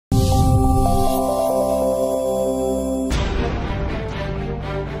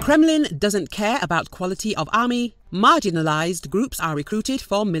Kremlin doesn't care about quality of army. Marginalized groups are recruited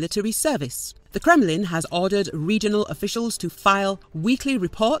for military service. The Kremlin has ordered regional officials to file weekly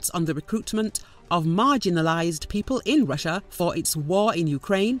reports on the recruitment of marginalized people in Russia for its war in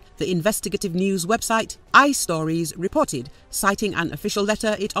Ukraine, the investigative news website IStories reported, citing an official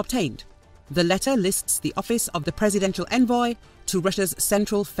letter it obtained. The letter lists the office of the Presidential Envoy to Russia's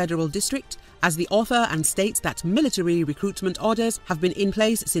Central Federal District as the author and states that military recruitment orders have been in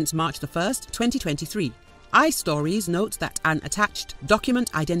place since March 1, 2023. IStories notes that an attached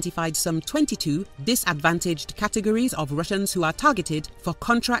document identified some 22 disadvantaged categories of Russians who are targeted for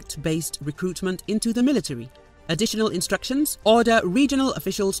contract-based recruitment into the military. Additional instructions order regional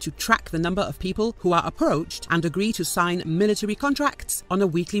officials to track the number of people who are approached and agree to sign military contracts on a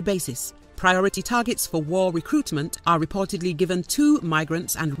weekly basis. Priority targets for war recruitment are reportedly given to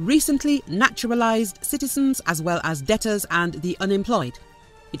migrants and recently naturalized citizens, as well as debtors and the unemployed.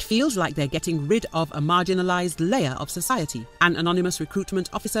 It feels like they're getting rid of a marginalized layer of society. An anonymous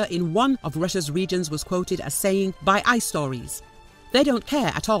recruitment officer in one of Russia's regions was quoted as saying by IStories, "They don't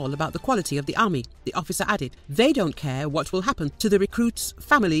care at all about the quality of the army," the officer added. "They don't care what will happen to the recruits'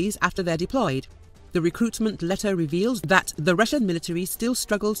 families after they're deployed." The recruitment letter reveals that the Russian military still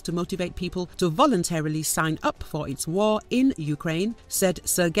struggles to motivate people to voluntarily sign up for its war in Ukraine, said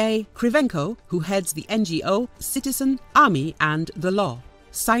Sergei Krivenko, who heads the NGO Citizen, Army and the Law.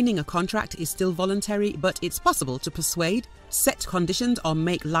 Signing a contract is still voluntary, but it's possible to persuade, set conditions or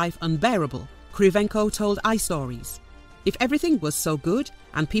make life unbearable, Krivenko told IStories. If everything was so good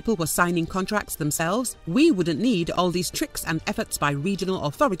and people were signing contracts themselves, we wouldn't need all these tricks and efforts by regional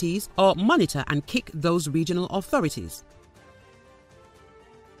authorities or monitor and kick those regional authorities.